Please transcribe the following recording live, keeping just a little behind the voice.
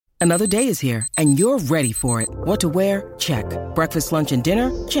Another day is here, and you're ready for it. What to wear? Check. Breakfast, lunch, and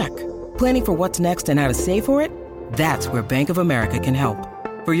dinner? Check. Planning for what's next and how to save for it? That's where Bank of America can help.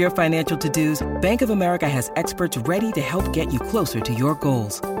 For your financial to-dos, Bank of America has experts ready to help get you closer to your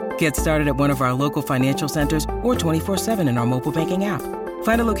goals. Get started at one of our local financial centers or 24/7 in our mobile banking app.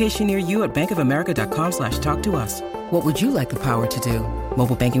 Find a location near you at bankofamerica.com/talktous. What would you like the power to do?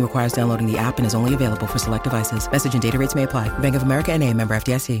 Mobile banking requires downloading the app and is only available for select devices. Message and data rates may apply. Bank of America NA, member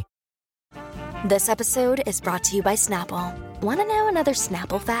FDIC. This episode is brought to you by Snapple. Want to know another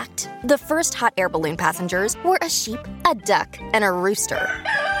Snapple fact? The first hot air balloon passengers were a sheep, a duck, and a rooster.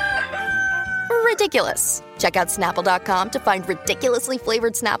 Ridiculous. Check out Snapple.com to find ridiculously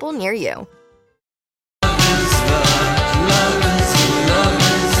flavored Snapple near you.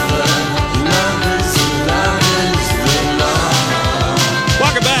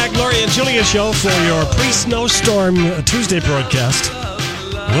 Welcome back, Lori and Julia Show for your pre-snowstorm Tuesday broadcast.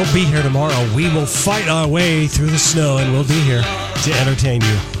 We'll be here tomorrow. We will fight our way through the snow, and we'll be here to entertain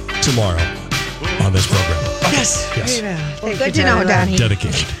you tomorrow on this program. Okay. Yes. Well, good to know, Donnie.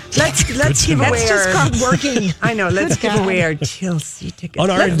 Dedicated. Let's give away That's just called working. I know. Let's give away our Chelsea tickets. Oh,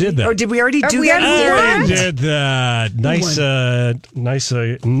 no, I already did that. Oh, did we already do that? I already did that. Nice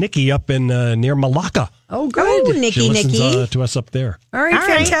Nikki up in near Malacca. Oh, good. Oh, Nikki. She listens to us up there. All right,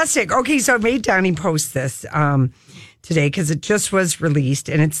 fantastic. Okay, so I made Donnie post this today because it just was released,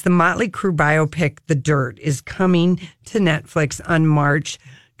 and it's the Motley Crue biopic, The Dirt, is coming to Netflix on March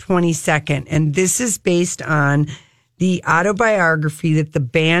 22nd. And this is based on the autobiography that the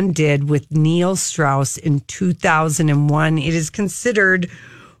band did with Neil Strauss in 2001. It is considered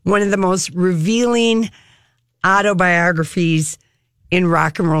one of the most revealing autobiographies in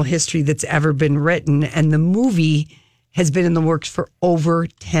rock and roll history that's ever been written. And the movie has been in the works for over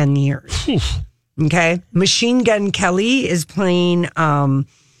 10 years. Okay. Machine Gun Kelly is playing I don't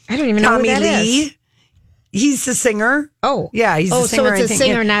even know Tommy who that Lee. is. He's the singer. Oh. Yeah, he's the singer. So it's a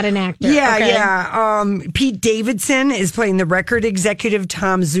singer, not an actor. Yeah, okay. yeah. Pete Davidson is playing the record executive,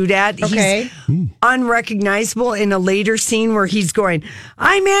 Tom Zudat. Okay. He's unrecognizable in a later scene where he's going,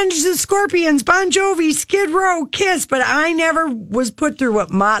 I managed the Scorpions, Bon Jovi, Skid Row, Kiss, but I never was put through what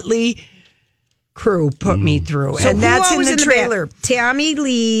Motley Crue put me through. So and that's in the trailer. Tommy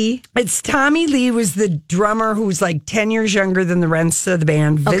Lee. It's Tommy Lee was the drummer who's like 10 years younger than the rest of the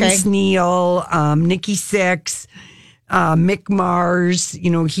band. Vince Neil, Nikki Sixx, Mick Mars.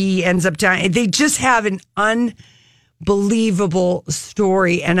 You know, he ends up dying. They just have an unbelievable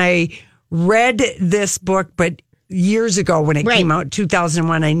story. And I read this book, but years ago when it came out,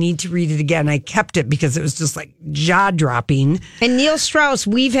 2001, I need to read it again. I kept it because it was just like jaw-dropping. And Neil Strauss,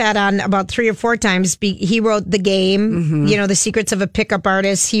 we've had on about 3 or 4 times. He wrote The Game, you know, The Secrets of a Pickup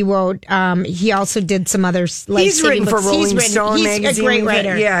Artist. He wrote, he also did some other life-saving He's written for books. Rolling Stone magazine. He's a great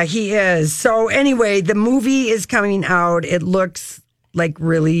writer. Yeah, he is. So anyway, the movie is coming out. It looks like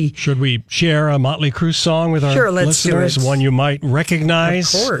really... Should we share a Motley Crue song with our let's listeners? do it. One you might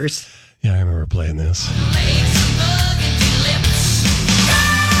recognize. Of course. Yeah, I remember playing this.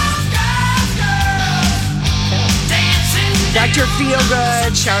 Dr.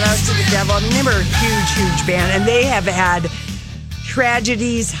 Feelgood, shout out to the Devil. I mean, they were a huge, huge band, and they have had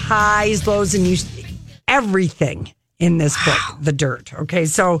tragedies, highs, lows, and everything in this book, The Dirt. Okay,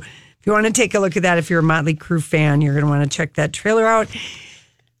 so if you want to take a look at that, if you're a Motley Crue fan, you're going to want to check that trailer out.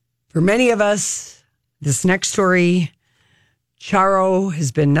 For many of us, this next story, Charo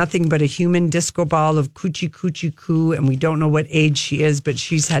has been nothing but a human disco ball of coochie coochie coo, and we don't know what age she is, but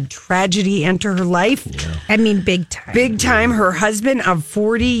she's had tragedy enter her life. Yeah. I mean, big time. Big time. Her husband of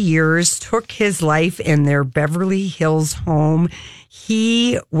 40 years took his life in their Beverly Hills home.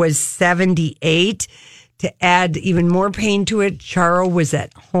 He was 78. To add even more pain to it, Charo was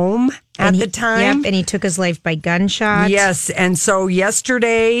at home at the time. Yep, and he took his life by gunshot. Yes, and so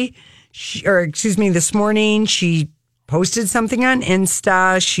yesterday, this morning, she posted something on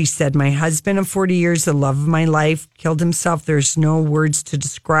Insta. She said, my husband of 40 years, the love of my life, killed himself. There's no words to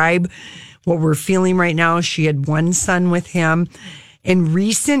describe what we're feeling right now. She had one son with him. In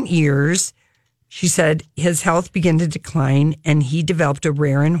recent years, she said, his health began to decline and he developed a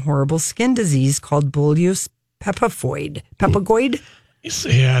rare and horrible skin disease called Bullous pemphigoid.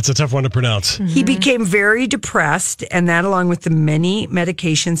 Yeah, it's a tough one to pronounce. Mm-hmm. He became very depressed, and that, along with the many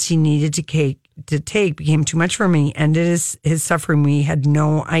medications he needed to take, became too much for him. He ended his suffering. We had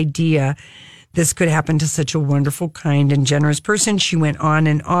no idea this could happen to such a wonderful, kind, and generous person. She went on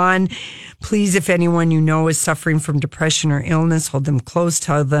and on. Please, if anyone you know is suffering from depression or illness, hold them close.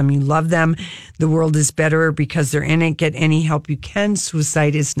 Tell them you love them. The world is better because they're in it. Get any help you can.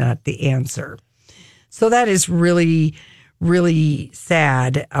 Suicide is not the answer. So that is really, really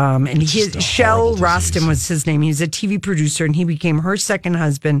sad. And Shel Rostam was his name. He was a TV producer, and he became her second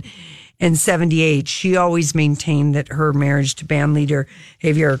husband in 1978. She always maintained that her marriage to band leader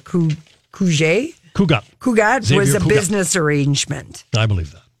Javier Cugat was a business arrangement. I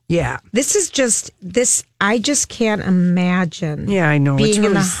believe that. Yeah. I just can't imagine. Yeah, I know. Being it's really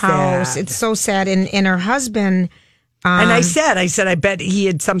in the house. sad. It's so sad. And her husband. And I said, I bet he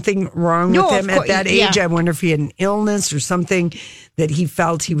had something wrong with him at that age. I wonder if he had an illness or something that he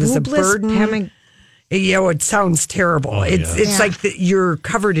felt he was a burden. It sounds terrible. Oh, it's like you're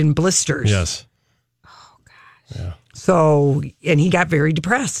covered in blisters. Yes. Oh, gosh. Yeah. So, and he got very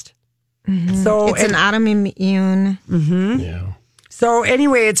depressed. Mm-hmm. So it's an autoimmune. Mm-hmm. Yeah. So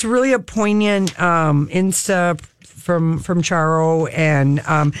anyway, it's really a poignant Insta from Charo, and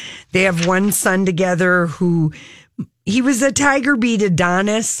they have one son together who. He was a Tiger Beat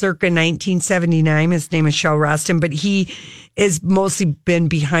Adonis circa 1979. His name is Shel Rostam, but he has mostly been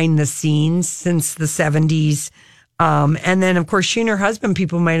behind the scenes since the 70s. And then, of course, she and her husband,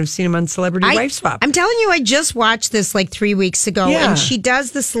 people might have seen him on Celebrity Wife Swap. I'm telling you, I just watched this like 3 weeks ago, Yeah. and she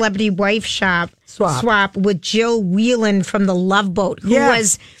does the Celebrity Wife Swap with Jill Whelan from The Love Boat, who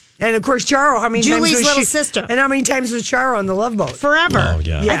was... And of course, Charo, how many Julie's times was little sister. And how many times was Charo on the Love Boat? Forever. Oh,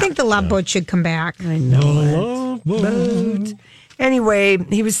 yeah. I think the Love Boat should come back. I know it. Anyway,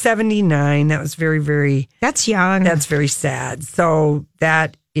 he was 79. That was very, very... That's young. That's very sad. So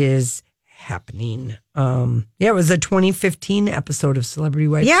that is happening. It was a 2015 episode of Celebrity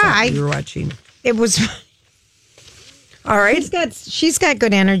Wife Swap we were watching. It was... All right. She's got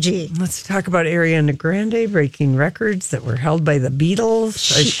good energy. Let's talk about Ariana Grande breaking records that were held by the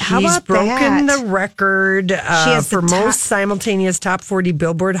Beatles. How about She's broken that? the record for most simultaneous top 40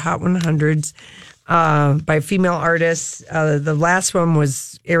 Billboard Hot 100s by female artists. The last one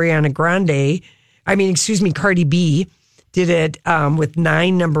was Ariana Grande. Cardi B did it with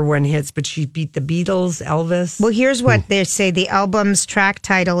 9 number one hits, but she beat the Beatles, Elvis. Well, here's what they say. The album's track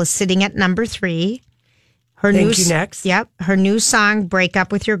title is sitting at number 3. Thank You Next. Yep. Her new song, Break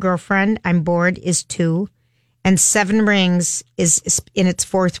Up With Your Girlfriend, I'm Bored, is 2. And 7 Rings is in its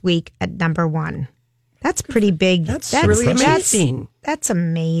 4th week at number 1. That's pretty big. That's really amazing. That's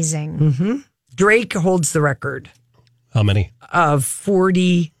amazing. Mm-hmm. Drake holds the record. How many? Of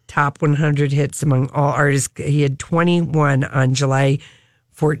 40 top 100 hits among all artists. He had 21 on July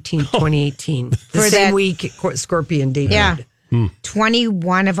 14th, 2018. The same week Scorpion debuted. Yeah.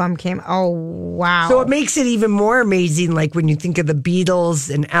 21 of them came. Oh, wow. So it makes it even more amazing, like when you think of the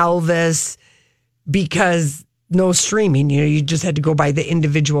Beatles and Elvis, because no streaming, you just had to go by the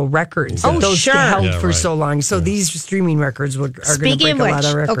individual records. Oh, those sure. held for so long. So these streaming records are going to break a lot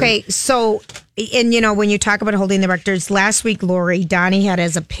of records. Okay, so, and when you talk about holding the records, last week, Lori, Donnie had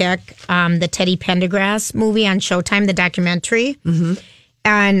as a pick the Teddy Pendergrass movie on Showtime, the documentary. Mm-hmm.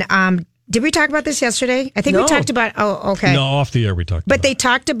 And did we talk about this yesterday? I think we talked about. Oh, okay. No, off the air we talked. But they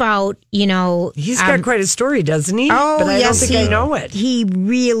talked about, he's got quite a story, doesn't he? Oh, but I yes, don't think I know it. He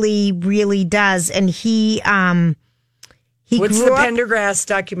really, really does, and he What's grew the up, Pendergrass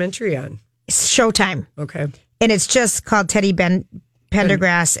documentary on? Showtime. Okay, and it's just called Teddy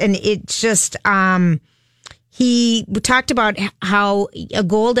Pendergrass, and it's just he talked about how a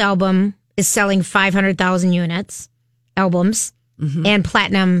gold album is selling 500,000 albums, and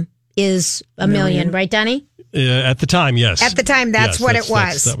platinum is a million, right, Donnie? At the time, yes. At the time, that's what it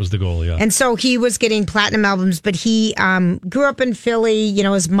was. That was the goal, yeah. And so he was getting platinum albums, but he grew up in Philly.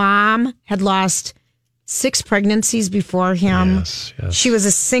 His mom had lost 6 pregnancies before him. Yes. She was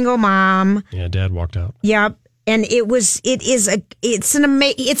a single mom. Yeah, Dad walked out. Yep. And it's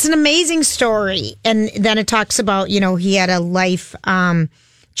an amazing story. And then it talks about, he had a life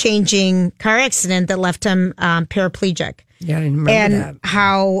changing car accident that left him paraplegic. Yeah, I remember and that.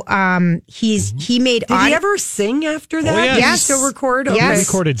 How he made. Did he ever sing after that? Oh, yes. Did he still record? Okay. Yes. He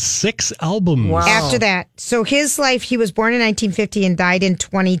recorded 6 albums. Wow. After that. So his life, he was born in 1950 and died in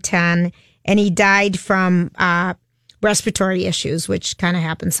 2010. And he died from respiratory issues, which kind of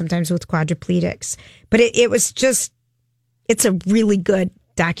happens sometimes with quadriplegics. But it's a really good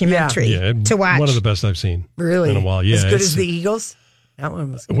documentary to watch. One of the best I've seen. Really? In a while. Yeah. As good as the Eagles? That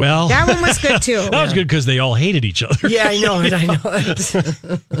one was good. Well, that one was good too. That was good because they all hated each other. Yeah, I know it.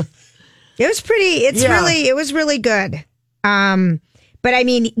 It was pretty. It was really good. But I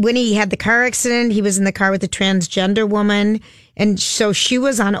mean, when he had the car accident, he was in the car with a transgender woman. And so she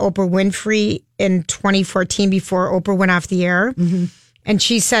was on Oprah Winfrey in 2014 before Oprah went off the air. Mm-hmm. And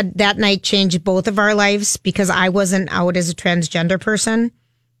she said that night changed both of our lives because I wasn't out as a transgender person.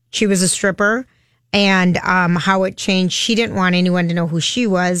 She was a stripper. and how it changed. She didn't want anyone to know who she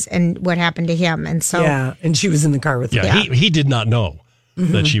was and what happened to him. And so, Yeah, and she was in the car with him. Yeah, he did not know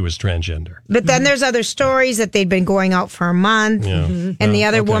that she was transgender. But then there's other stories that they'd been going out for a month. Yeah. And the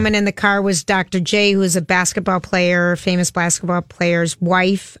other woman in the car was Dr. J, who was a basketball player, famous basketball player's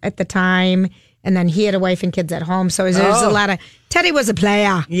wife at the time. And then he had a wife and kids at home. So there's a lot of... Teddy was a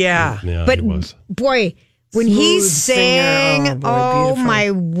player. Yeah. Yeah, But he was. boy, when he Smooth sang, singer. Oh, boy, oh beautiful.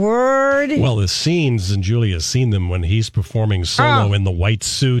 my word. Well, the scenes, and Julia's seen them when he's performing solo in the white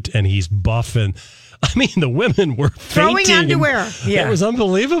suit and he's buff. And I mean, the women were Throwing fainting. underwear. It was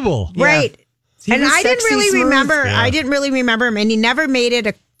unbelievable. Right. He And was I didn't sexy really smooth. remember. Yeah. I didn't really remember him, and he never made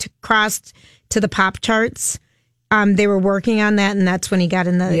it across to the pop charts. They were working on that, and that's when he got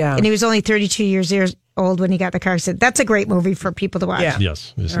in the. Yeah. And he was only 32 years old when he got the car accident. That's a great movie for people to watch. Yeah.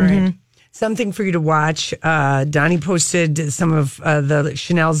 Yes. yes. Something for you to watch. Donnie posted some of the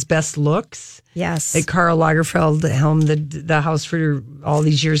Chanel's best looks. Yes. That Karl Lagerfeld helmed the house for all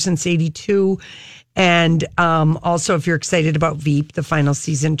these years since '82. And also, if you're excited about Veep, the final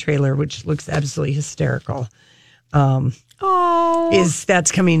season trailer, which looks absolutely hysterical,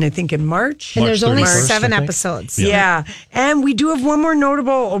 that's coming, I think, in March. And there's only 31st, 7 I think. episodes. Yeah. And we do have one more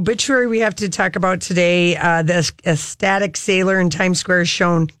notable obituary we have to talk about today. The ecstatic sailor in Times Square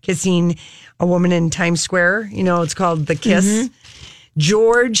shown kissing a woman in Times Square. You know, it's called The Kiss.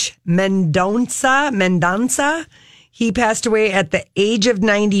 George Mendonça. He passed away at the age of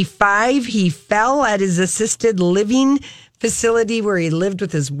 95. He fell at his assisted living facility where he lived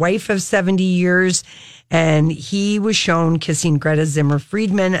with his wife of 70 years. And he was shown kissing Greta Zimmer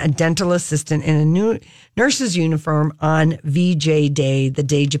Friedman, a dental assistant in a new nurse's uniform on VJ Day, the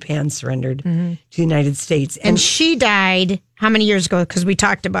day Japan surrendered to the United States. And she died how many years ago? Because we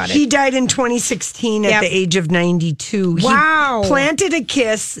talked about it. He died in 2016 at the age of 92. Wow. He planted a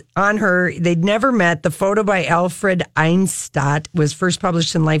kiss on her. They'd never met. The photo by Alfred Einstadt was first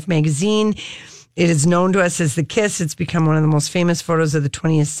published in Life magazine. It is known to us as The Kiss. It's become one of the most famous photos of the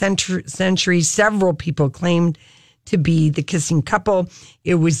 20th century. Several people claimed to be the kissing couple.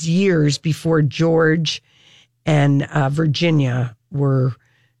 It was years before George and Virginia were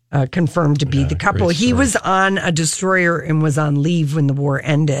confirmed to be the couple. great He story. was on a destroyer and was on leave when the war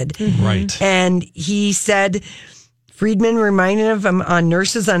ended. Right. And he said Friedman reminded of him on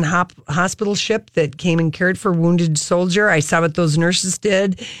nurses on hospital ship that came and cared for wounded soldier. I saw what those nurses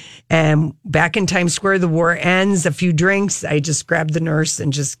did. And back in Times Square, the war ends, a few drinks. I just grabbed the nurse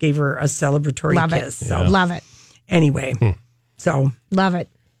and just gave her a celebratory Love kiss. it. So Love it. anyway, so Love it.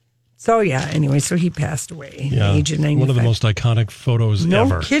 so he passed away at Yeah. the age of 95. One of the most iconic photos No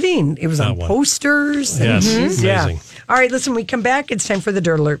ever. kidding. It was on one. posters. Yes, Yeah. amazing. All right, listen, when we come back, it's time for the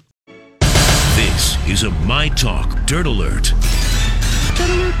Dirt Alert. This is a My Talk Dirt Alert.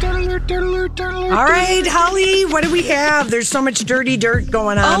 All right, Holly, what do we have? There's so much dirty dirt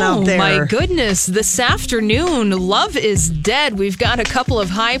going on out there. Oh, my goodness. This afternoon, Love is Dead. We've got a couple of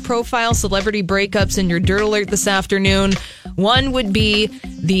high-profile celebrity breakups in your Dirt Alert this afternoon. One would be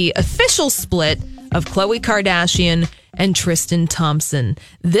the official split of Khloe Kardashian and Tristan Thompson.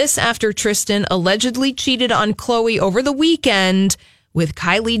 This after Tristan allegedly cheated on Khloe over the weekend with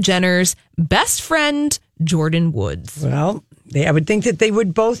Kylie Jenner's best friend, Jordan Woods. Well, I would think that they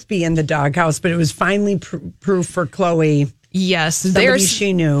would both be in the doghouse, but it was finally proof for Khloe. Yes, Somebody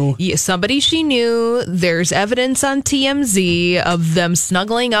she knew. Yeah, somebody she knew. There's evidence on TMZ of them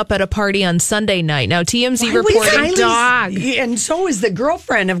snuggling up at a party on Sunday night. Now, TMZ reported Kylie's dog. And so is the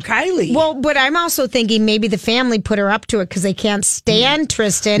girlfriend of Kylie. Well, but I'm also thinking maybe the family put her up to it because they can't stand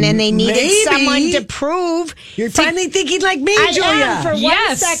Tristan and they needed Maybe. someone to prove. You're finally thinking like me, I Julia. am for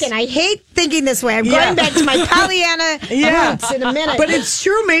Yes. 1 second. I hate thinking this way. I'm Yeah. going back to my Pollyanna roots in a minute. But it's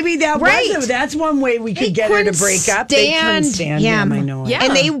true. Maybe that Right. was it. That's one way we could They get her to couldn't break up. They couldn't stand him. I know. Yeah.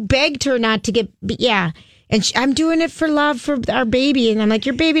 And they begged her not to get, And I'm doing it for love for our baby. And I'm like,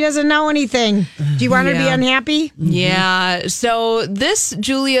 your baby doesn't know anything. Do you want her to be Yeah. unhappy? Yeah. So this,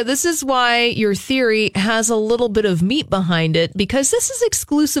 Julia, this is why your theory has a little bit of meat behind it, because this is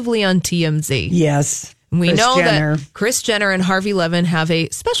exclusively on TMZ. Yes. We Kris know Jenner. that Kris Jenner and Harvey Levin have a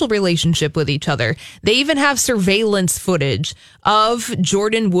special relationship with each other. They even have surveillance footage of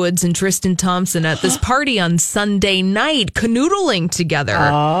Jordan Woods and Tristan Thompson at this party on Sunday night, canoodling together.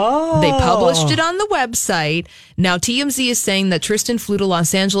 Oh. They published it on the website. Now, TMZ is saying that Tristan flew to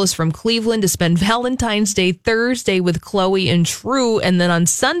Los Angeles from Cleveland to spend Valentine's Day Thursday with Khloe and True, and then on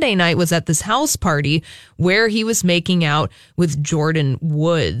Sunday night was at this house party where he was making out with Jordan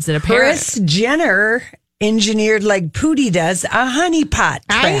Woods. And apparently, Kris Jenner engineered like Pootie does a honeypot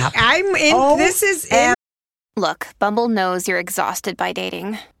trap. I'm in. This is in. Look, Bumble knows you're exhausted by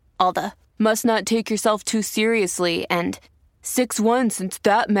dating. All the must not take yourself too seriously, and 6'1" since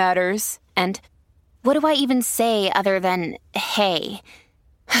that matters, and What do I even say other than, hey?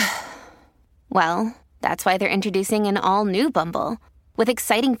 Well, that's why they're introducing an all-new Bumble, with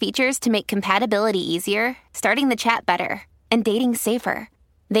exciting features to make compatibility easier, starting the chat better, and dating safer.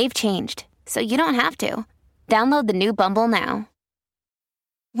 They've changed, so you don't have to. Download the new Bumble now.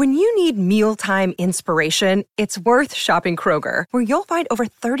 When you need mealtime inspiration, it's worth shopping Kroger, where you'll find over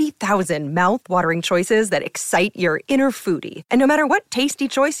 30,000 mouth-watering choices that excite your inner foodie. And no matter what tasty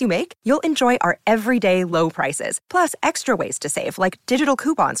choice you make, you'll enjoy our everyday low prices, plus extra ways to save, like digital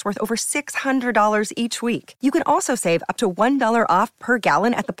coupons worth over $600 each week. You can also save up to $1 off per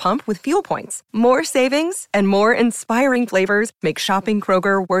gallon at the pump with fuel points. More savings and more inspiring flavors make shopping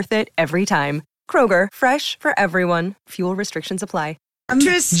Kroger worth it every time. Kroger, fresh for everyone. Fuel restrictions apply.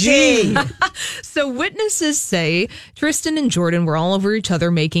 Interesting. So witnesses say Tristan and Jordan were all over each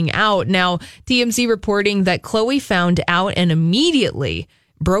other making out. Now, TMZ reporting that Khloe found out and immediately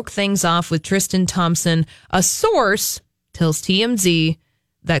broke things off with Tristan Thompson. A source tells TMZ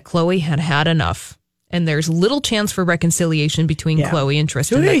that Khloe had had enough. And there's little chance for reconciliation between Khloe and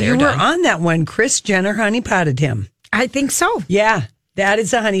Tristan. Julia, that they're you were done. on that one. Kris Jenner honeypotted him. I think so. Yeah. That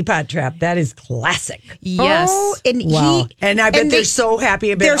is a honeypot trap. That is classic. Yes. Oh, and Wow. And I bet they're so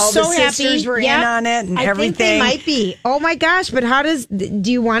happy about They're all so the sisters happy. were in on it and I everything. think they might be. Oh my gosh! But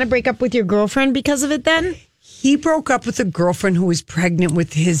do you want to break up with your girlfriend because of it? Then He broke up with a girlfriend who was pregnant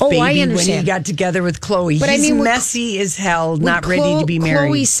with his baby I when he understand. got together with Khloe. But He's I mean, messy as hell, not ready to be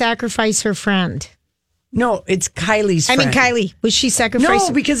married. Khloe sacrifice her friend. No, it's Kylie's I friend. mean, Kylie, was she sacrificed?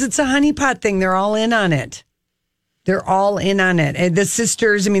 No, because it's a honeypot thing. They're all in on it. They're all in on it. And the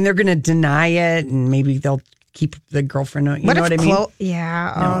sisters, I mean, they're going to deny it and maybe they'll keep the girlfriend. You know what I mean?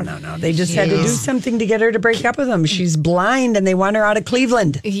 Yeah. No. They just had to do something to get her to break up with him. She's blind and they want her out of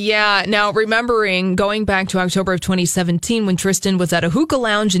Cleveland. Yeah. Now, remembering going back to October of 2017 when Tristan was at a hookah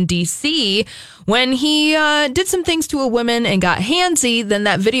lounge in D.C., when he did some things to a woman and got handsy, then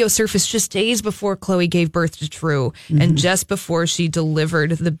that video surfaced just days before Khloe gave birth to True and just before she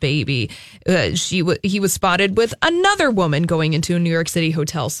delivered the baby. He was spotted with another woman going into a New York City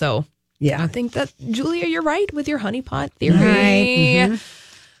hotel. So Yeah. I think that, Julia, you're right with your honeypot theory. Right.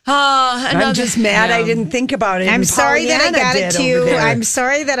 I'm just mad I didn't think about it. I'm and sorry that I Pollyanna got it did too. over there. I'm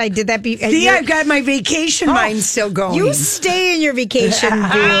sorry that I did that. See, I've got my vacation mind still going. You stay in your vacation, Bill.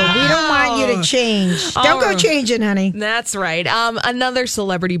 We don't want you to change. Don't go changing, honey. That's right. Another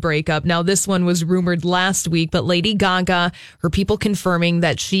celebrity breakup. Now, this one was rumored last week, but Lady Gaga, her people confirming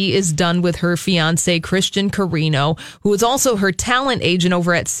that she is done with her fiance, Christian Carino, who is also her talent agent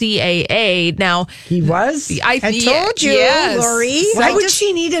over at CAA. Now, He was? I told you, yes. Lori. Why would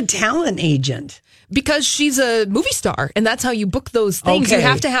she need a talent agent? Because she's a movie star, and that's how you book those things. Okay. You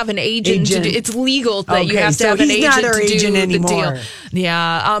have to have an agent. It's legal that you Okay, have to so have an he's agent not her to do agent the anymore. deal.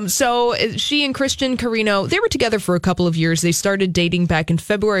 Yeah. So she and Christian Carino, they were together for a couple of years. They started dating back in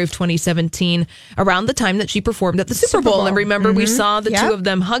February of 2017, around the time that she performed at the Super Bowl. And remember, we saw the two of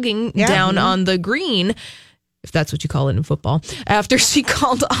them hugging down on the green, if that's what you call it in football, after she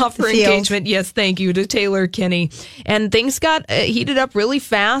called off her engagement. Yes, thank you, to Taylor Kinney. And things got heated up really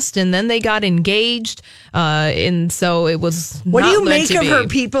fast, and then they got engaged. And so it was What do not you meant make to of be. her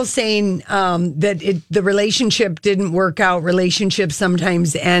people saying that the relationship didn't work out? Relationships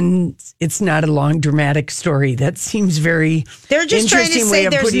sometimes end. It's not a long, dramatic story. That seems very They're just trying to interesting say way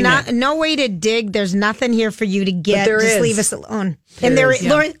of there's putting it. no way to dig. There's nothing here for you to get. there Just is. leave us alone. And there is.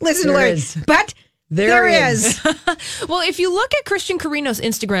 Lori, listen, There Lori. is. But there is. Well, if you look at Christian Carino's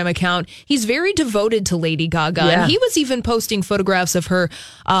Instagram account, he's very devoted to Lady Gaga. Yeah. And he was even posting photographs of her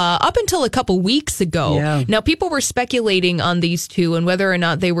up until a couple weeks ago. Yeah. Now, people were speculating on these two and whether or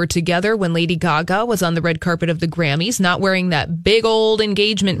not they were together when Lady Gaga was on the red carpet of the Grammys, not wearing that big old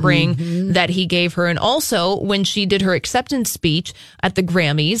engagement ring that he gave her. And also when she did her acceptance speech at the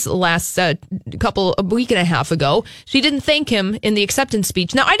Grammys last a week and a half ago, she didn't thank him in the acceptance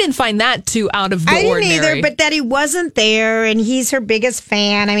speech. Now, I didn't find that too out of the I didn't ordinary. either, but that he wasn't there and he's her biggest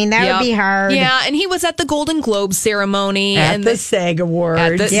fan. I mean, that would be hard. Yeah, and he was at the Golden Globe ceremony At and the SAG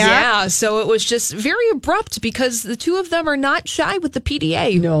Awards. yeah, so it was just very abrupt because the two of them are not shy with the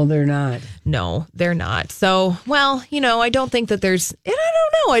PDA. No, they're not. No, they're not. So, well, I don't think that there's, and I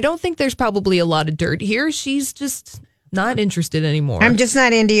don't know, I don't think there's probably a lot of dirt here. She's just not interested anymore. I'm just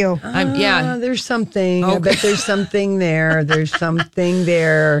not into you. There's something. I bet there's something there. There's something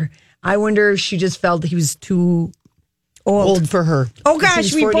there. I wonder if she just felt he was too Old for her. Oh, gosh,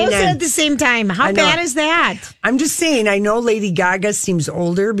 She's we both 49. said at the same time. How bad is that? I'm just saying, I know Lady Gaga seems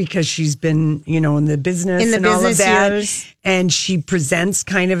older because she's been, in the business and all of that. Years. And she presents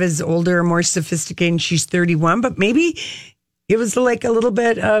kind of as older, more sophisticated, and she's 31. But maybe it was like a little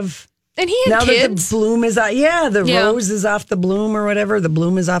bit of... And he had now kids. That the bloom is out. Yeah, the rose is off the bloom or whatever. The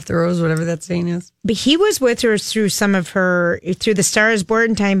bloom is off the rose, whatever that saying is. But he was with her through through the Star is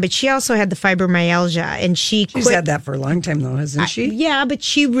Born time, but she also had the fibromyalgia, and she's had that for a long time, though, hasn't she? Yeah, but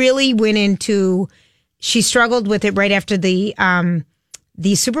she really went she struggled with it right after the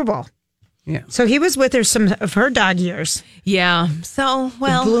Super Bowl. Yeah. So he was with her some of her dog years. Yeah. So,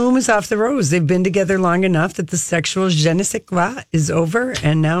 well. The bloom is off the rose. They've been together long enough that the sexual je ne sais quoi is over,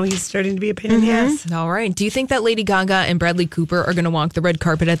 and now he's starting to be a pain in the ass. All right. Do you think that Lady Gaga and Bradley Cooper are going to walk the red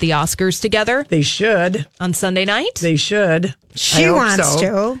carpet at the Oscars together? They should. On Sunday night? They should. She wants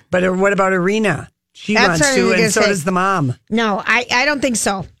to. But what about Arena? She That's wants to, and so does the mom. No, I don't think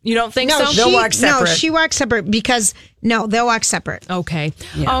so. You don't think No, so? They'll walk separate. No, she walks separate because, they'll walk separate. Okay.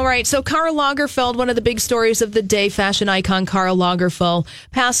 All right. So Karl Lagerfeld, one of the big stories of the day, fashion icon Karl Lagerfeld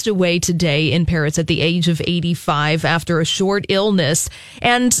passed away today in Paris at the age of 85 after a short illness.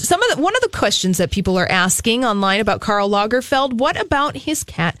 And one of the questions that people are asking online about Karl Lagerfeld, what about his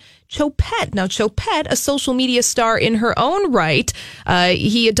cat, Chopette? Now, Chopette, a social media star in her own right,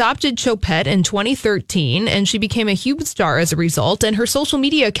 he adopted Chopette in 2013, and she became a huge star as a result. And her social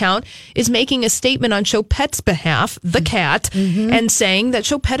media account is making a statement on Chopette's behalf, the cat, and saying that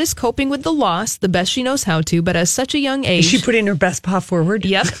Chopette is coping with the loss the best she knows how to, but at such a young age. Is she putting her best paw forward?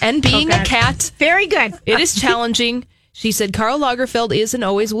 Yep, and being a cat. Very good. It is challenging. She said Karl Lagerfeld is and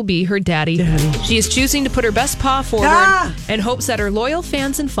always will be her daddy. She is choosing to put her best paw forward and hopes that her loyal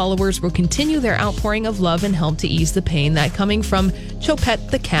fans and followers will continue their outpouring of love and help to ease the pain that coming from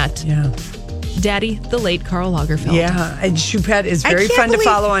Chopette the cat. Yeah. Daddy, the late Karl Lagerfeld. Yeah, and Chopette is very fun to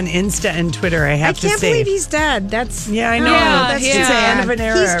follow on Insta and Twitter, I have to say. I can't believe he's dead. That's I know. That's just the end of an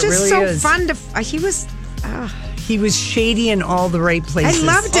era. He's just it really so fun to... He was... He was shady in all the right places. I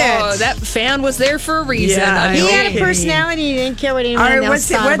loved it. Oh, that fan was there for a reason. Yeah, he had a kidding. personality. He didn't care what anyone All right, else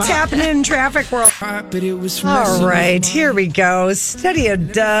thought what's about. happening in traffic world? All right, here we go. Study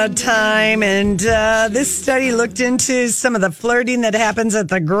of time, and this study looked into some of the flirting that happens at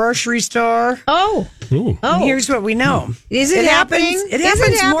the grocery store. Oh. And here's what we know. Is it happening? It Is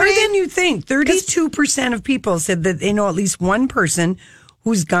happens it more happening? than you think. 32% of people said that they know at least one person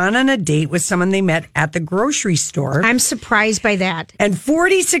who's gone on a date with someone they met at the grocery store. I'm surprised by that. And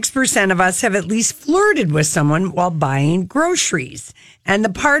 46% of us have at least flirted with someone while buying groceries. And the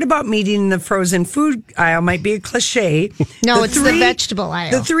part about meeting in the frozen food aisle might be a cliche. No, it's the vegetable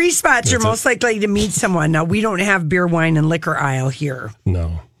aisle. The three spots you're most likely to meet someone. Now, we don't have beer, wine, and liquor aisle here.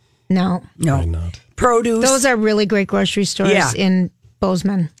 No. No. Not. Produce. Those are really great grocery stores in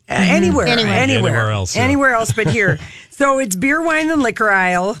Bozeman. Anywhere else. Yeah. Anywhere else but here. So it's beer, wine, and liquor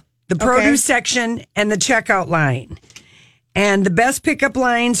aisle, the produce section, and the checkout line. And the best pickup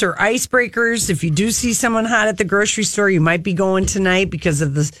lines are icebreakers. If you do see someone hot at the grocery store, you might be going tonight because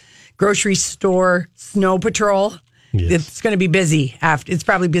of the grocery store snow patrol. Yes. It's going to be busy. It's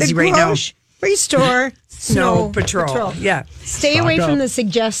probably busy right now. Grocery store snow patrol. Yeah. Stay away from the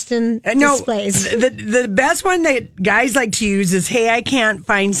suggestion displays. The best one that guys like to use is, hey, I can't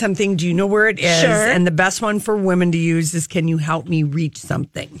find something. Do you know where it is? Sure. And the best one for women to use is, can you help me reach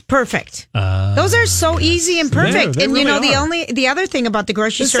something? Perfect. Those are so easy and perfect. They and really you know, are. the other thing about the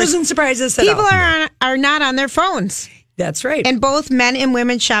grocery store doesn't surprise us at people all. are not on their phones. That's right. And both men and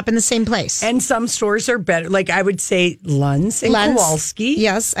women shop in the same place. And some stores are better. Like I would say Lund's and Kowalski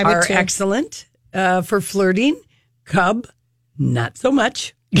yes, I would are too. excellent for flirting. Cub, not so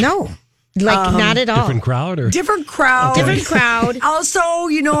much. No. Not at all. Different crowd or Different crowd. Different crowd. Also,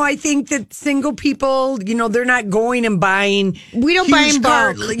 I think that single people, they're not going and buying. We don't buy in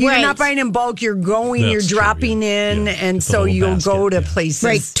bulk. You're Right. not buying in bulk. You're going, That's you're true, dropping yeah. in, Yeah. and The so whole you'll basket, go to yeah. places.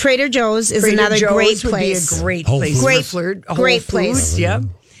 Right. Trader Joe's is Trader another Joe's great would place. be a great Whole place Foods. Great- for flirt. great Whole place. Foods, yeah.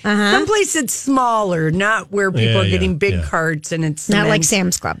 Some place it's smaller, not where people are getting big carts, and it's Not like immense.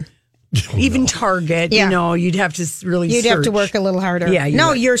 Sam's Club. Even Target. Yeah. You'd have to really. You'd have to search. work a little harder. Yeah, you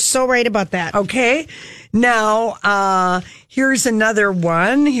No, would. you're so right about that. Okay. Now, here's another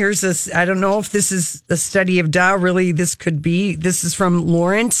one. I don't know if this is a study of really this could be. This is from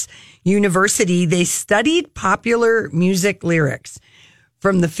Lawrence University. They studied popular music lyrics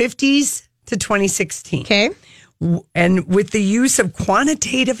from the 50s to 2016. Okay. And with the use of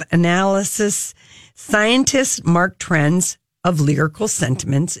quantitative analysis, scientists mark trends of lyrical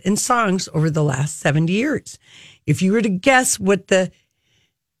sentiments in songs over the last 70 years. If you were to guess what the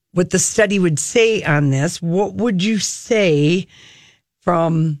what the study would say on this. What would you say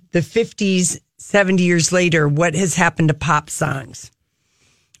from the 50s, 70 years later, what has happened to pop songs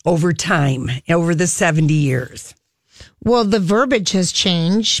over time, over the 70 years? Well, the verbiage has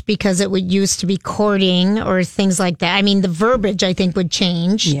changed because it would used to be courting or things like that. I mean, the verbiage, I think, would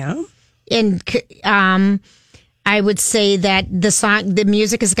change. Yeah. And I would say that the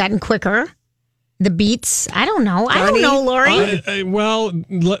music has gotten quicker. The beats, I don't know. I don't know, Lori. Well,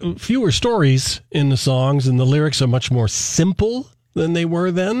 fewer stories in the songs, and the lyrics are much more simple than they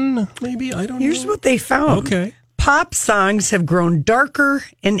were then. Maybe, I don't know. Here's what they found. Okay. Pop songs have grown darker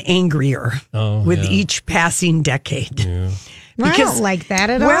and angrier with each passing decade. Yeah. I don't like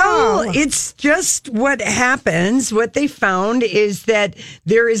that at all. Well, it's just what happens. What they found is that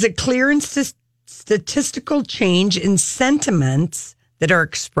there is a clear and statistical change in sentiments that are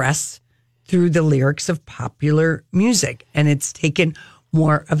expressed through the lyrics of popular music. And it's taken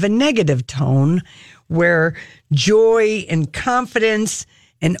more of a negative tone where joy and confidence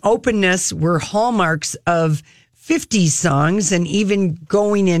and openness were hallmarks of 50s songs and even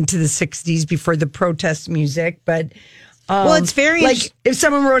going into the 60s before the protest music. But well, it's very like if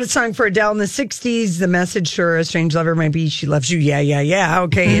someone wrote a song for Adele in the 60s, the message to her, a strange lover might be, she loves you. Yeah, yeah, yeah.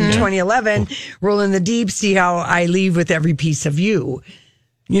 Okay. In 2011, Roll in the Deep, see how I leave with every piece of you.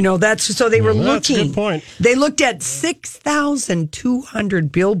 You know, that's so they were That's a looking. good point. They looked at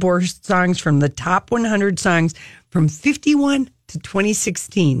 6,200 Billboard songs from the top 100 songs from 51 to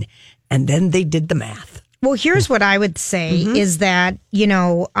 2016. And then they did the math. Well, here's what I would say is that, you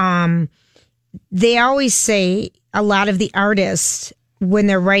know, they always say a lot of the artists, when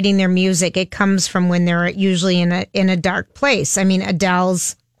they're writing their music, it comes from when they're usually in a dark place. I mean,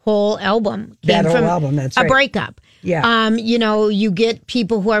 Adele's whole album came from that's a right. breakup. Yeah. You know, you get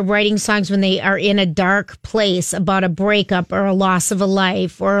people who are writing songs when they are in a dark place about a breakup or a loss of a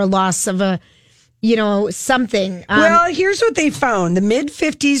life or a loss of a, you know, something. Well, here's what they found. The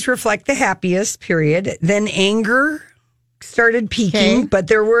mid-50s reflect the happiest period. Then anger started peaking, but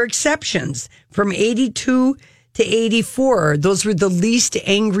there were exceptions. From 82 to 84, those were the least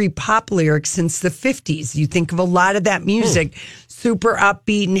angry pop lyrics since the 50s. You think of a lot of that music, super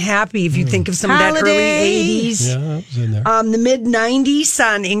upbeat and happy. If you think of some of that early 80s. Yeah, that was in there. The mid-90s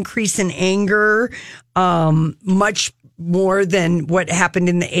saw an increase in anger, much more than what happened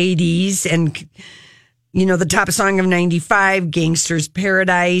in the 80s. And, you know, the top song of 95, Gangster's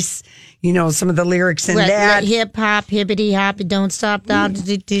Paradise, you know, some of the lyrics in that. Hip hop, hippity hop, don't stop.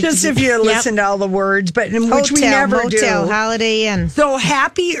 Just if you listen to all the words, but in which we never do. Holiday Inn. So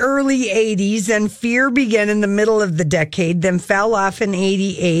happy early 80s, then Fear began in the middle of the decade, then fell off in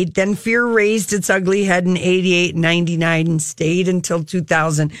 88, then Fear raised its ugly head in 88, 99, and stayed until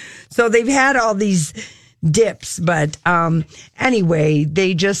 2000. So they've had all these dips, but anyway,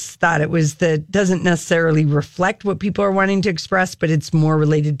 they just thought it was doesn't necessarily reflect what people are wanting to express, but it's more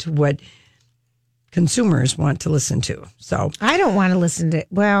related to what consumers want to listen to. So I don't want to listen to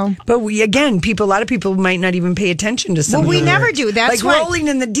but a lot of people might not even pay attention to some. Well, we never do. That's like why Rolling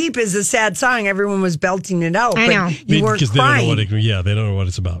in the Deep is a sad song. Everyone was belting it out. I know. You weren't crying. They don't know what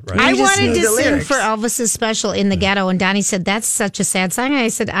it's about, right? I wanted knew to the sing lyrics. for Elvis's special In the Ghetto, and Donnie said that's such a sad song. And I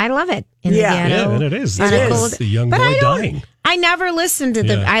said I love it. In Yeah. the Ghetto. Yeah, and it is. On It a is. cold- The young but boy I don't- dying. I never listened to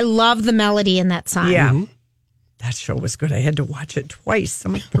them. Yeah. I love the melody in that song. Yeah. That show was good. I had to watch it twice.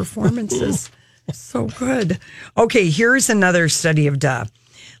 Some of the performances. So good. Okay, here's another study of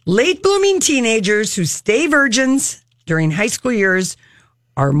late blooming teenagers who stay virgins during high school years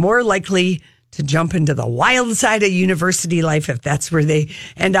are more likely to jump into the wild side of university life if that's where they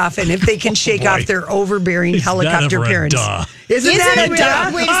end off, and if they can shake off their overbearing Is that helicopter ever a parents. duh? Isn't that a really?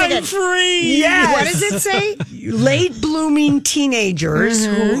 duh? Wait a I'm second. free. Yes. What does it say? Late blooming teenagers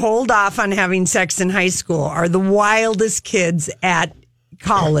who hold off on having sex in high school are the wildest kids at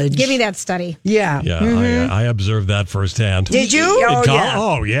college. Give me that study. Yeah. Yeah, I observed that firsthand. Did you? Oh, yeah.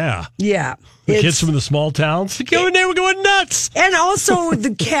 Oh, yeah. Yeah. The It's- kids from the small towns, they were going nuts. And also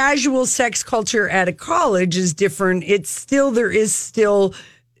the casual sex culture at a college is different. There is still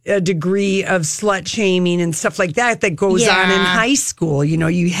a degree of slut shaming and stuff like that goes on in high school. You know,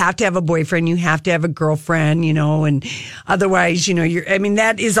 you have to have a boyfriend, you have to have a girlfriend, you know, and otherwise, you know,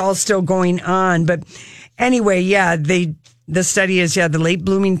 that is all still going on. But anyway, the study is, the late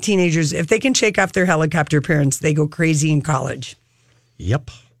blooming teenagers, if they can shake off their helicopter parents, they go crazy in college.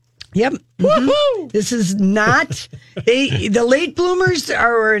 Yep. Yep. This is not, the late bloomers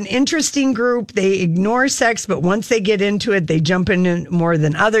are an interesting group. They ignore sex, but once they get into it, they jump in more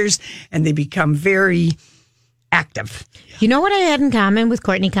than others and they become very active. You know what I had in common with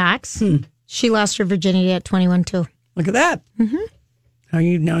Courtney Cox? She lost her virginity at 21 too. Look at that.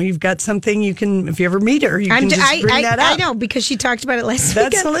 Now you've got something you can, if you ever meet her, you can just bring that up. I know, because she talked about it last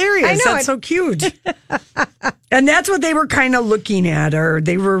That's weekend. hilarious. I know. That's so cute. And that's what they were kind of looking at, or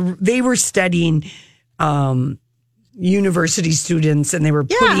they were studying university students, and they were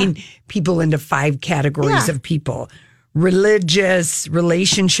putting people into 5 categories of people. Religious,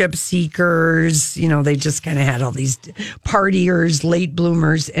 relationship seekers, they just kind of had all these partiers, late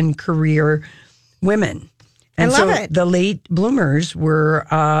bloomers, and career women. And I love it. The late bloomers were,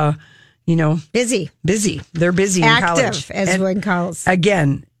 busy. They're busy Active, in college. as one calls.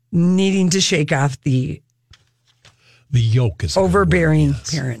 Again, needing to shake off the yoke is overbearing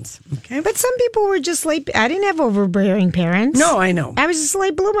parents. Okay. But some people were just late. I didn't have overbearing parents. No, I know. I was just a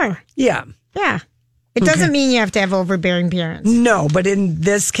late bloomer. Yeah. Yeah. It doesn't mean you have to have overbearing parents. No, but in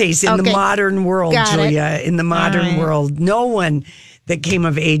this case, in the modern world, Julia, in the modern world, no one that came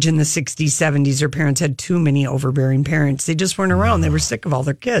of age in the 60s, 70s, their parents had too many overbearing parents. They just weren't around. They were sick of all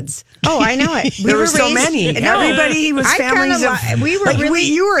their kids. Oh, I know it. There were so many. No, Everybody was families of... we were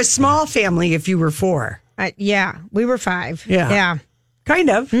you were a small family if you were 4. Yeah, we were 5. Yeah.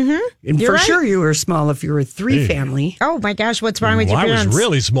 Kind of. Mm-hmm. And for sure you were small if you were 3 family. Oh, my gosh. What's wrong with your parents? I was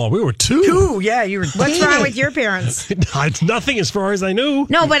really small. We were 2. 2, yeah. You were. What's wrong with your parents? Nothing as far as I knew.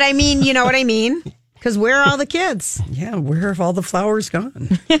 No, but I mean, you know what I mean? Because where are all the kids? Yeah, where have all the flowers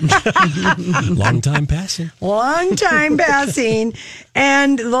gone? Long time passing. Long time passing.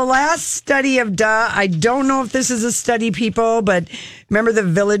 And the last study of I don't know if this is a study, people, but remember the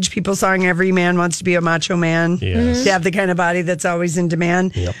Village People song, Every Man Wants to Be a Macho Man? Yes. To have the kind of body that's always in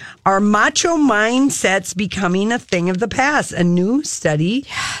demand? Yep. Are macho mindsets becoming a thing of the past? A new study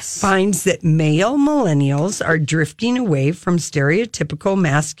finds that male millennials are drifting away from stereotypical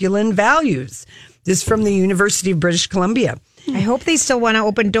masculine values. This is from the University of British Columbia. I hope they still want to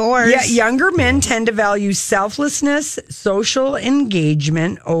open doors. Yeah, younger men tend to value selflessness, social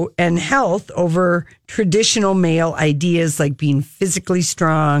engagement, and health over traditional male ideas like being physically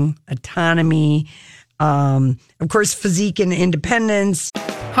strong, autonomy, of course, physique and independence.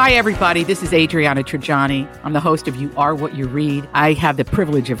 Hi, everybody. This is Adriana Trajani. I'm the host of You Are What You Read. I have the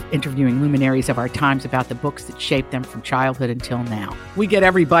privilege of interviewing luminaries of our times about the books that shaped them from childhood until now. We get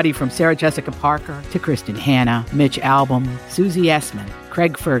everybody from Sarah Jessica Parker to Kristen Hanna, Mitch Albom, Susie Essman,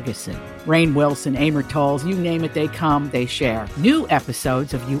 Craig Ferguson, Rainn Wilson, Amor Tolls, you name it, they come, they share. New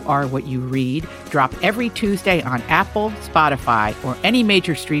episodes of You Are What You Read drop every Tuesday on Apple, Spotify, or any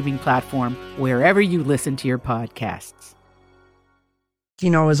major streaming platform wherever you listen to your podcasts.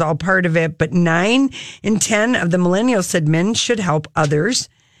 Is all part of it. But 9 in 10 of the millennials said men should help others.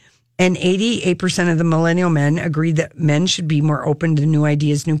 And 88% of the millennial men agreed that men should be more open to new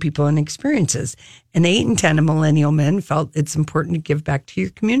ideas, new people, and experiences. And 8 in 10 of millennial men felt it's important to give back to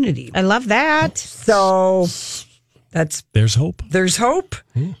your community. I love that. So there's hope. There's hope.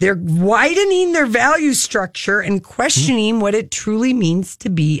 They're widening their value structure and questioning what it truly means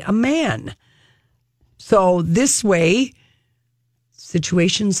to be a man. So this way,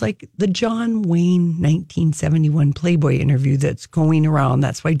 situations like the John Wayne 1971 Playboy interview that's going around.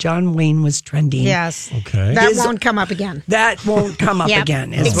 That's why John Wayne was trending. Yes. Okay. That won't come up again. That won't come up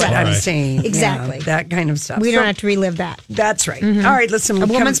again is what I'm saying. Exactly. Yeah, that kind of stuff. We don't have to relive that. That's right. All right, listen. A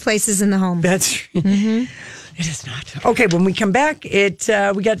woman's place is in the home. That's It is not. Okay, when we come back,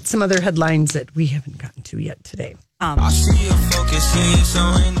 we got some other headlines that we haven't gotten to yet today. I see your focus, you're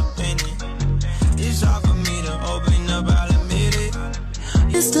so independent. It's hard for me to open up, I'll admit it.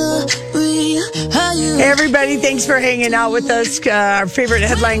 Hey everybody, thanks for hanging out with us. Our favorite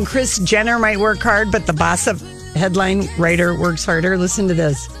headline, Kris Jenner might work hard, but the boss of headline writer works harder. Listen to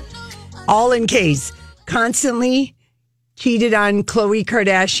this. All in case. Constantly cheated on Khloe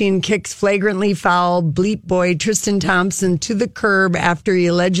Kardashian, kicks flagrantly foul Bleep boy Tristan Thompson to the curb after he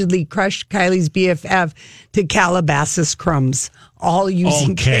allegedly crushed Kylie's BFF to Calabasas crumbs. All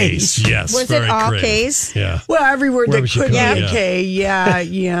using K's. Yes. Was it all K's? Yeah. Well, every word Wherever that could be could, a K.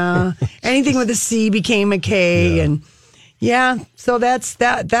 Yeah. Anything with a C became a K. Yeah. And so that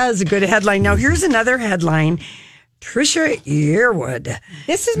is a good headline. Now, here's another headline. Trisha Yearwood.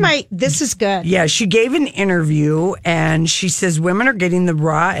 This is good. Yeah, she gave an interview and she says women are getting the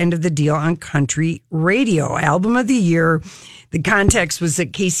raw end of the deal on country radio. Album of the year. The context was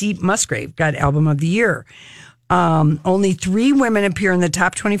that Kacey Musgrave got Album of the Year. Only 3 women appear in the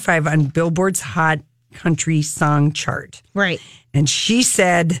top 25 on Billboard's Hot Country Song chart. Right. And she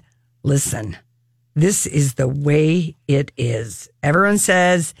said, listen, this is the way it is. Everyone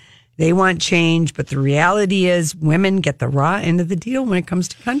says they want change, but the reality is women get the raw end of the deal when it comes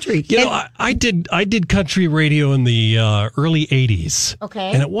to country. I did country radio in the early 80s.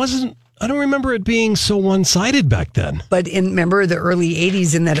 Okay. And it wasn't I don't remember it being so one-sided back then. But remember the early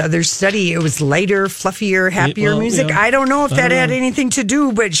 80s in that other study, it was lighter, fluffier, happier music. Yeah. I don't know if that had anything to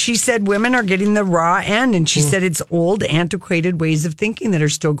do, but she said women are getting the raw end. And she said it's old, antiquated ways of thinking that are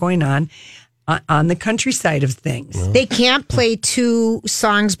still going on the countryside of things. They can't play two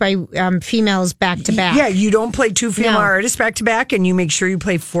songs by females back to back. Yeah, you don't play two female artists back to back, and you make sure you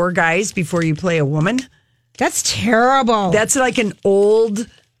play four guys before you play a woman. That's terrible. That's like an old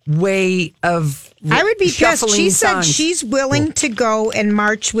way of I would be pissed. She said songs. she's willing to go and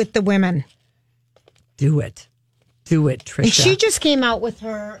march with the women. Do it, Trisha. And she just came out with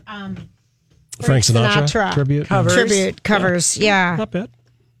her Frank Sinatra tribute covers. Yeah, not bad.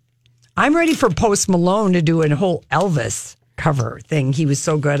 I'm ready for Post Malone to do a whole Elvis cover thing. He was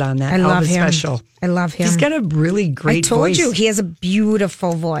so good on that I love Elvis him. special. I love him. He's got a really great voice. I told you he has a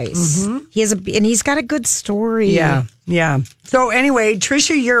beautiful voice. And he's got a good story. Yeah. So anyway,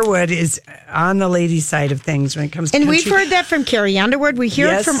 Trisha Yearwood is on the ladies' side of things when it comes to And country. we've heard that from Carrie Underwood. We hear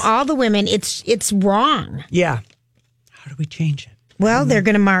it from all the women. It's wrong. Yeah. How do we change it? Well, they're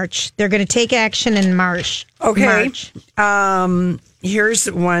going to march. They're going to take action and march. Okay.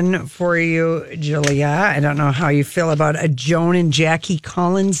 Here's one for you, Julia. I don't know how you feel about a Joan and Jackie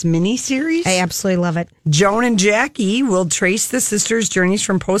Collins miniseries. I absolutely love it. Joan and Jackie will trace the sisters' journeys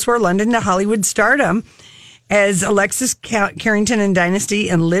from post-war London to Hollywood stardom as Alexis Carrington and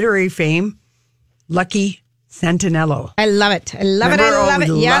Dynasty and literary fame, Lucky Santinello. I love it. I love it.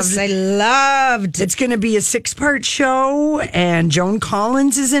 Yes, I loved it. It's going to be a 6-part show, and Joan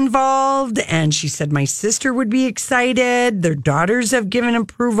Collins is involved, and she said my sister would be excited. Their daughters have given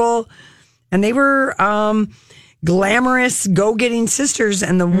approval, and they were glamorous, go-getting sisters,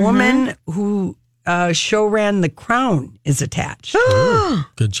 and the woman who show ran The Crown is attached.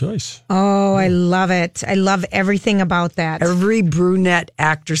 Good choice. Oh, I love it. I love everything about that. Every brunette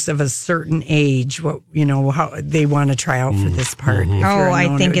actress of a certain age, how they want to try out for this part. If you're I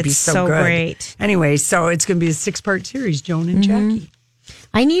unknown, think it would be it's so good. great. Anyway, so it's going to be a 6-part series, Joan and Jackie.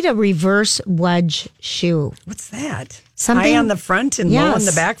 I need a reverse wedge shoe. What's that? Something high on the front and low on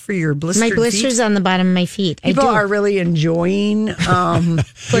the back for your blistered My blisters feet? on the bottom of my feet. People are really enjoying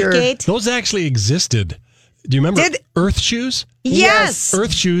Footgate. Those actually existed. Do you remember Earth shoes? Yes.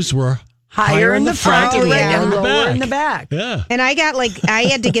 Earth shoes were higher in the front and and lower lower in in the back. Yeah. And I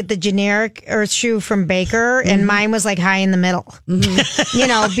had to get the generic Earth shoe from Baker, and mine was like high in the middle.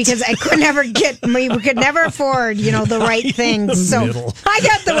 Because I could never we could never afford, the right things. So middle. I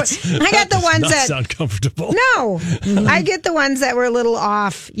got the ones Not that sound comfortable. No, I get the ones that were a little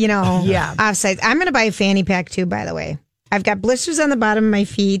off, offside. I'm going to buy a fanny pack too, by the way. I've got blisters on the bottom of my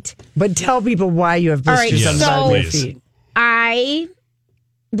feet. But tell people why you have blisters on the bottom of your feet. I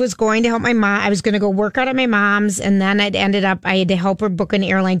was going to help my mom. I was going to go work out at my mom's, and then I had to help her book an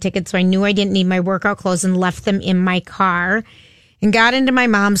airline ticket, so I knew I didn't need my workout clothes and left them in my car and got into my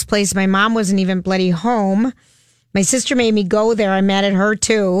mom's place. My mom wasn't even bloody home. My sister made me go there. I'm mad at her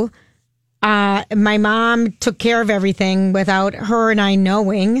too. My mom took care of everything without her and I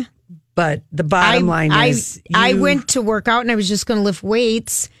knowing. But the bottom line is... I went to work out and I was just going to lift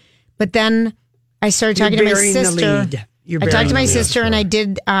weights, but then I started talking to my sister. I talked to my sister and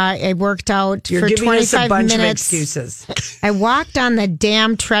I worked out for 25 us a bunch minutes. Of excuses. I walked on the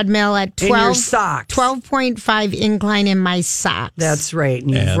damn treadmill at 12.5 incline in my socks. That's right.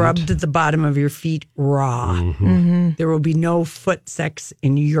 And you've rubbed the bottom of your feet raw. There will be no foot sex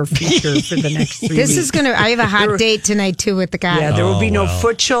in your future for the next 3 weeks. I have a hot date tonight too with the guy. Yeah, there will be no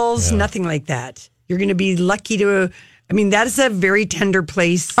foot chills, nothing like that. You're going to be lucky to... that is a very tender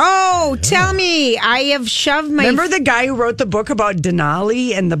place. Oh, tell me. I have shoved my... Remember the guy who wrote the book about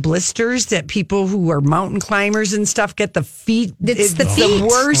Denali and the blisters that people who are mountain climbers and stuff get the feet? It's the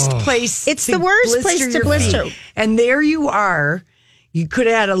worst place. It's the worst place to blister. Feet. And there you are. You could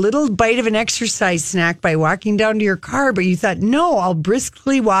have had a little bite of an exercise snack by walking down to your car, but you thought, no, I'll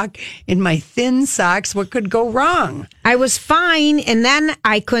briskly walk in my thin socks. What could go wrong? I was fine, and then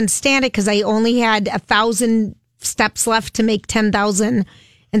I couldn't stand it because I only had 1,000 steps left to make 10,000.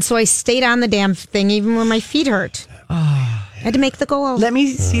 And so I stayed on the damn thing even when my feet hurt. I had to make the goal. Let me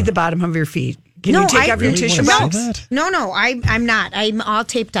see the bottom of your feet. Can you take off your tissue box? No, I'm not. I'm all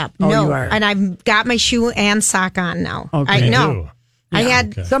taped up. Oh, no. you are. And I've got my shoe and sock on now. Okay. I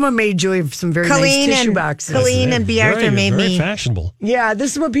had someone made Julie some very nice tissue boxes. Colleen and B. Arthur made very me. Fashionable. Yeah,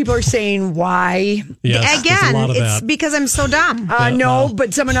 this is what people are saying. Why? Yes, again, a lot of it's that. because I'm so dumb.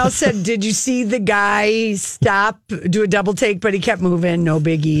 But someone else said, did you see the guy stop, do a double take, but he kept moving? No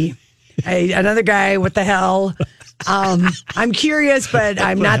biggie. Another guy, what the hell? I'm curious, but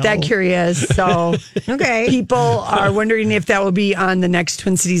I'm not that curious. So, okay. People are wondering if that will be on the next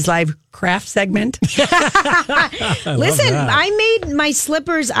Twin Cities Live craft segment. Listen, I made my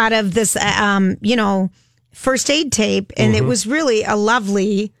slippers out of this, first aid tape, and it was really a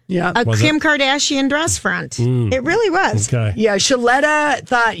lovely Kim Kardashian dress front. It really was. Okay. Yeah, Shaletta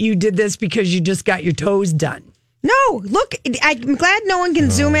thought you did this because you just got your toes done. No, look, I'm glad no one can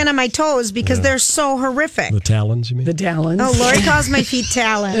zoom in on my toes because they're so horrific. The talons, you mean? The talons. Oh, Lori calls my feet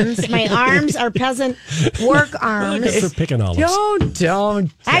talons. My arms are peasant work arms. I guess they're picking olives.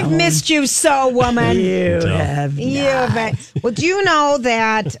 Don't. I've missed you so, woman. You have not. Well, do you know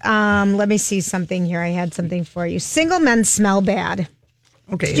that, let me see something here. I had something for you. Single men smell bad.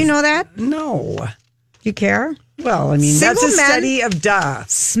 Okay. Did you know that? No. Do you care? Well, I mean, Single that's a men study of duh.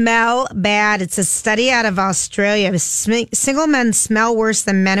 Smell bad. It's a study out of Australia. Single men smell worse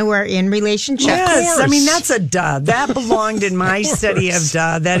than men who are in relationships. Yes, I mean, that's a duh. That belonged in my study of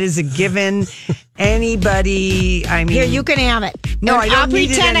duh. That is a given. Anybody, I mean. Here, you can have it. No, I don't I'll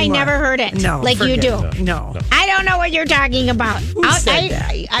need it pretend I anymore. never heard it. No, like you do. No. I don't know what you're talking about. Who said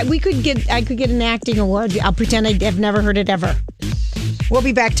that? I could get an acting award. I'll pretend I have never heard it ever. We'll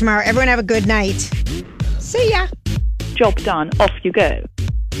be back tomorrow. Everyone have a good night. See ya. Job done. Off you go.